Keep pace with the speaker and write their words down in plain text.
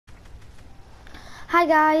Hi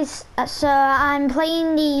guys, so I'm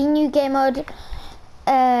playing the new game mode,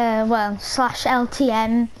 slash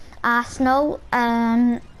LTM Arsenal.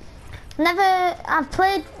 I've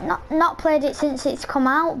played, not played it since it's come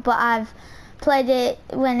out, but I've played it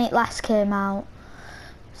when it last came out.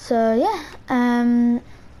 So yeah,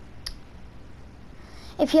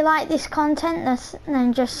 if you like this content,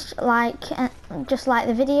 then just like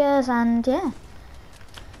the videos, and yeah.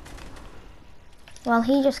 Well,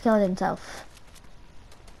 he just killed himself.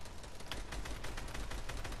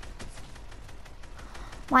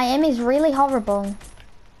 My aim is really horrible.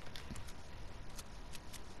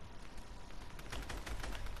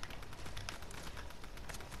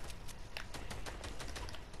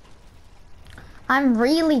 I'm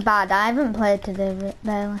really bad. I haven't played today,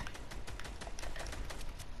 barely.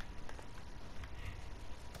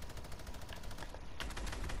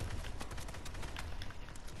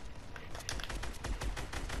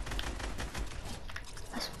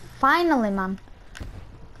 Finally, man.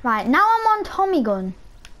 Right, now I'm on Tommy gun.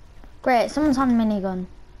 Great, someone's on minigun.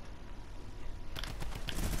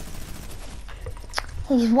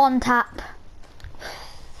 He's one tap.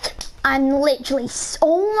 I'm literally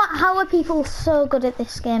how are people so good at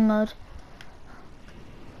this game mode?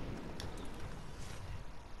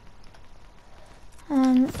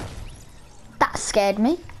 That scared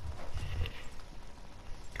me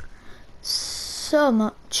so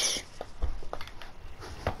much.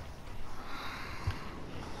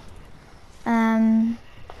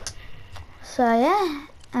 So yeah,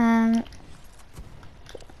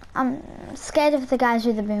 I'm scared of the guys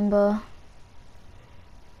with the boom bow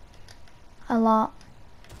a lot.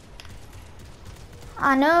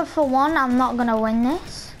 I know for one I'm not gonna win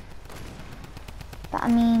this, but I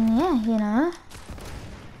mean, yeah, you know.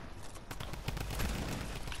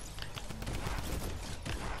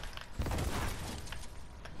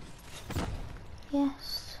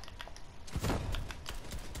 Yes.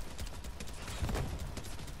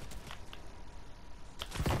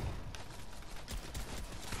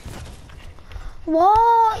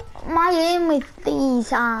 What? My aim with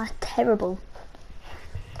these are terrible.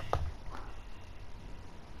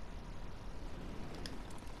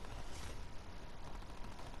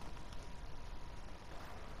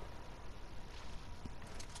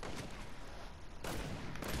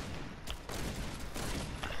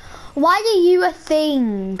 Why are you a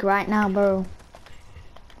thing right now, bro?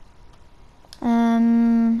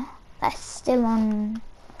 That's still on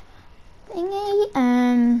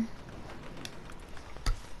thingy.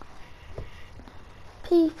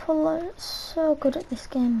 People are so good at this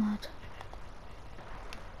game mode.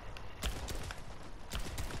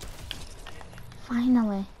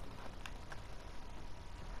 Finally.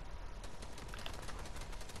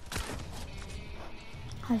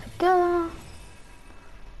 Here we go.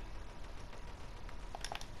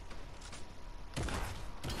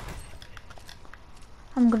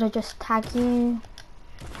 I'm gonna just tag you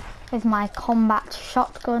with my combat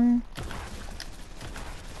shotgun.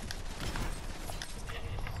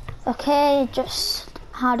 Okay, just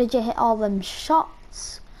how did you hit all them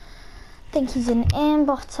shots? Think he's an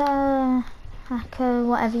aimbotter, hacker,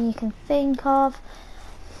 whatever you can think of.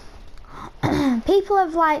 People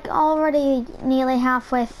have like already nearly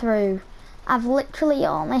halfway through. I've literally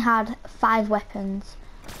only had 5 weapons.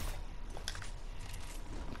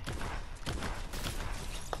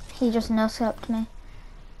 He just no-scoped me.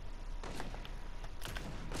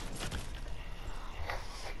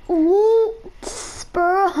 Whoops,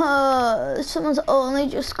 bro. Someone's only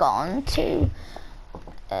just gone to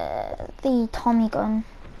the Tommy gun.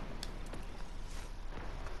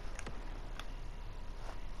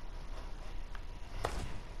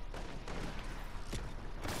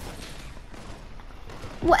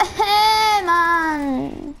 What? Hey,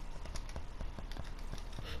 man.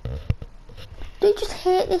 Do you just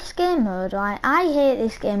hate this game mode, right? I hate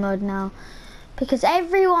this game mode now because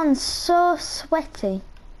everyone's so sweaty.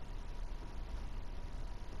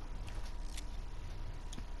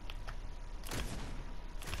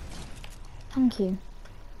 Thank you.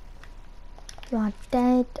 You are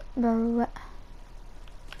dead, bro.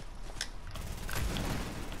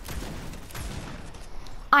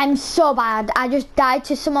 I'm so bad. I just died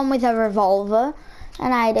to someone with a revolver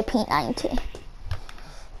and I had a P90.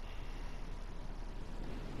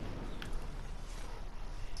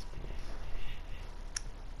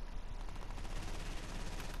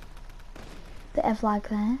 Bit of lag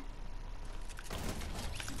there.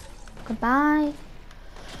 Goodbye.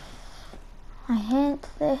 I hate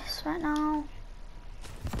this right now.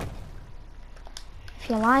 If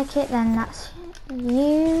you like it, then that's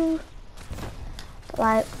you.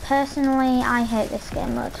 Like, personally, I hate this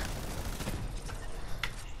game mode.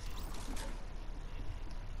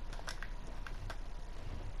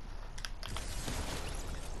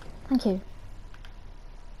 Thank you.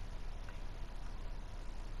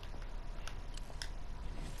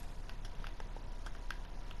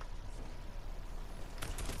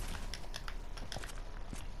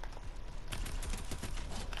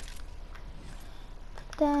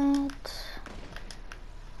 Dead.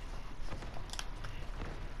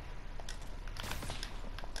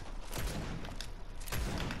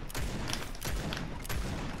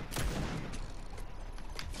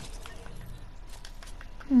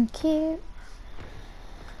 Thank you.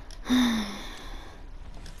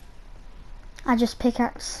 I just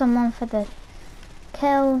pickaxe someone for the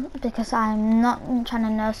kill because I'm not trying to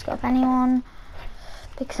no scope anyone,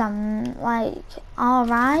 because I'm like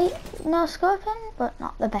alright no scoping, but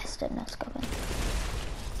not the best at no scoping.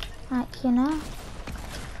 Like, you know,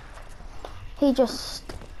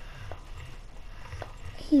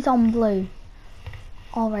 he's on blue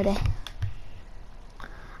already.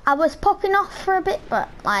 I was popping off for a bit, but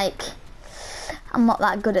like, I'm not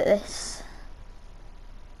that good at this.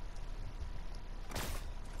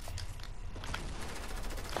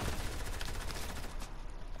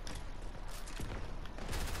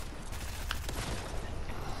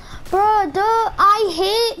 Bro, I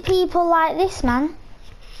hate people like this, man.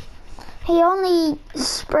 He only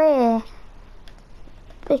spray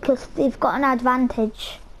because they've got an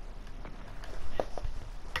advantage.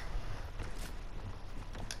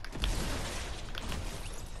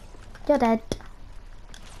 You're dead.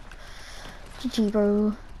 GG,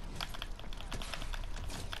 bro.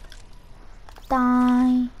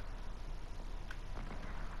 Die.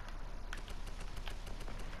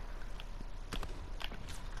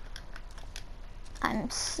 I'm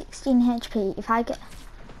 16 HP. If I get...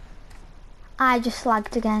 I just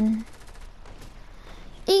lagged again.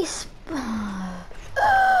 It's...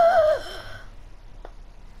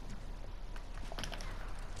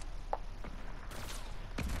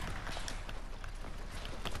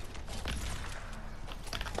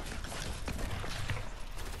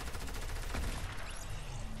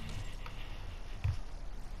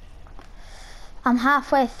 I'm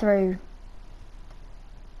halfway through.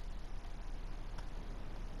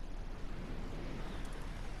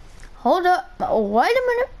 Hold up, wait a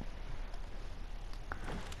minute.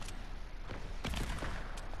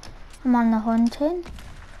 I'm on the hunting.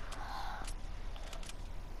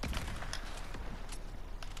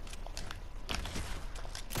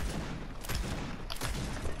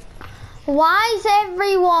 Why is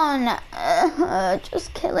everyone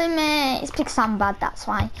just killing me? It's because I'm bad, that's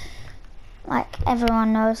why. Like,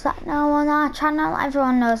 everyone knows that now on our channel.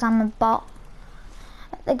 Everyone knows I'm a bot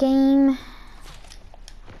at the game.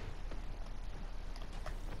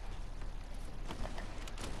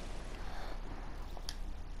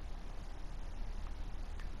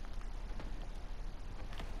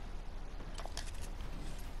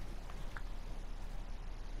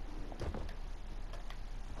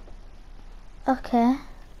 Okay.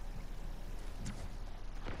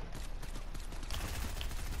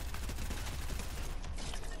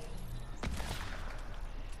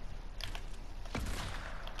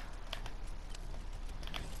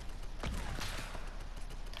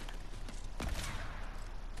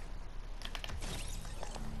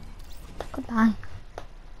 Goodbye.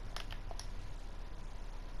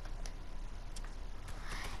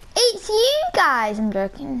 It's you guys, I'm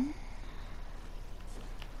joking.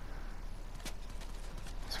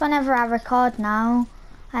 So whenever I record now,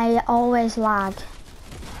 I always lag.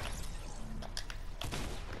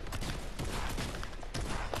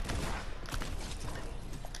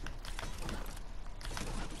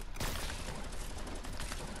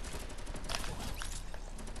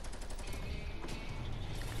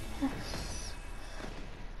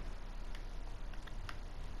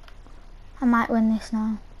 I might win this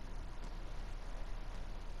now.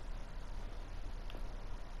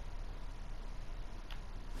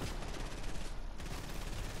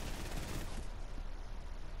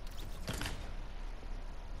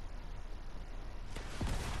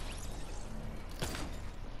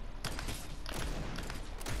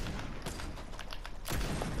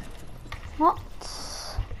 What?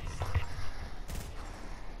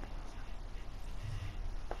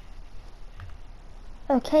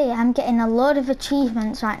 Okay, I'm getting a load of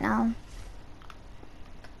achievements right now.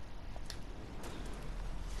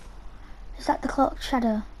 Is that the cloak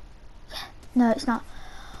shadow? Yeah. No, it's not.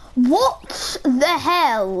 What the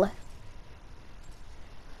hell?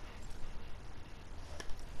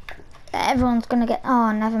 Everyone's gonna get...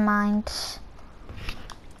 Oh, never mind.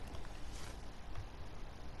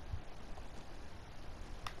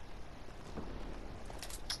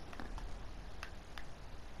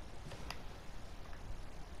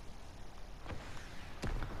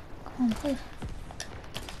 on, please.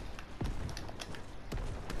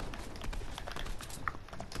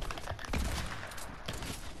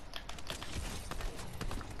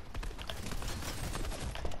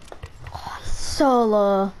 Oh, he's so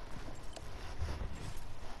low.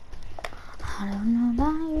 I don't know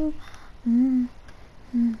about you.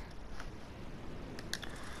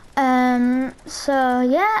 So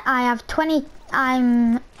yeah, I have 20.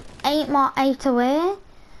 I'm 8 away.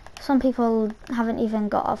 Some people haven't even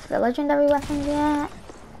got off the legendary weapons yet.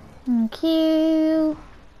 Thank you.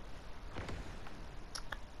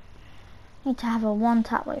 Need to have a one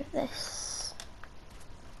tap with this.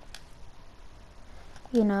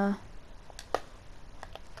 You know.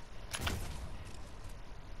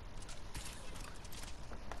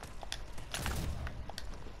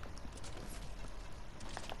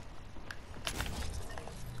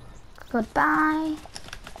 Goodbye.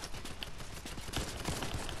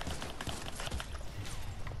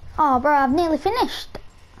 Oh, bro, I've nearly finished.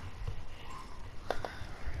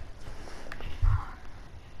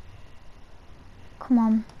 Come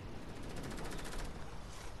on.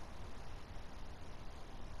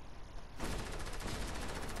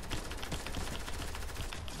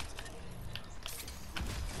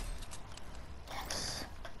 Yes.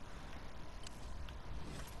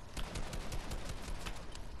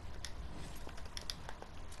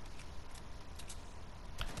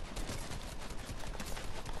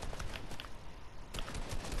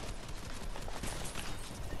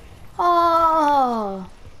 Oh,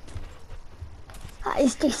 that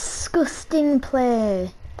is disgusting play.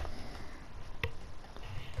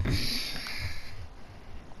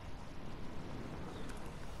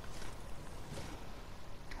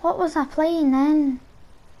 What was I playing then?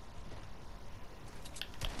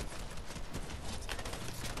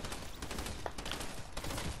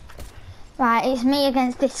 Right, it's me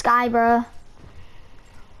against this guy, bro.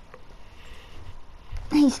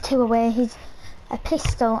 He's 2 away. He's a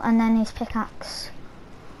pistol and then his pickaxe.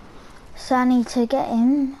 So I need to get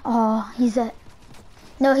him. Oh, he's a...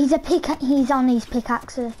 No, he's a pickaxe. He's on his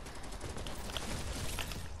pickaxe.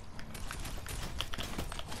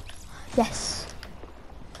 Yes.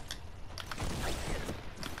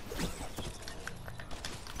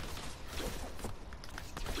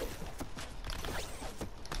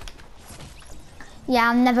 Yeah,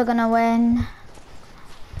 I'm never gonna win.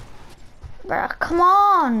 Bro, come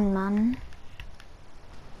on, man.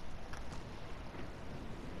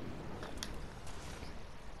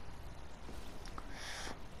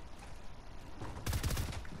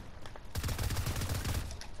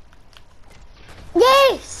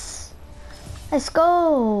 Yes! Let's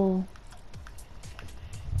go.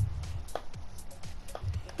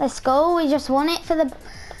 Let's go. We just won it for the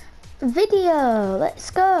video. Let's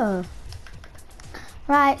go.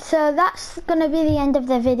 Right, so that's gonna be the end of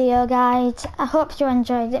the video, guys. I hope you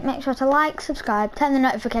enjoyed it. Make sure to like, subscribe, turn the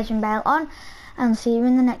notification bell on, and see you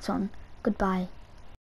in the next one. Goodbye.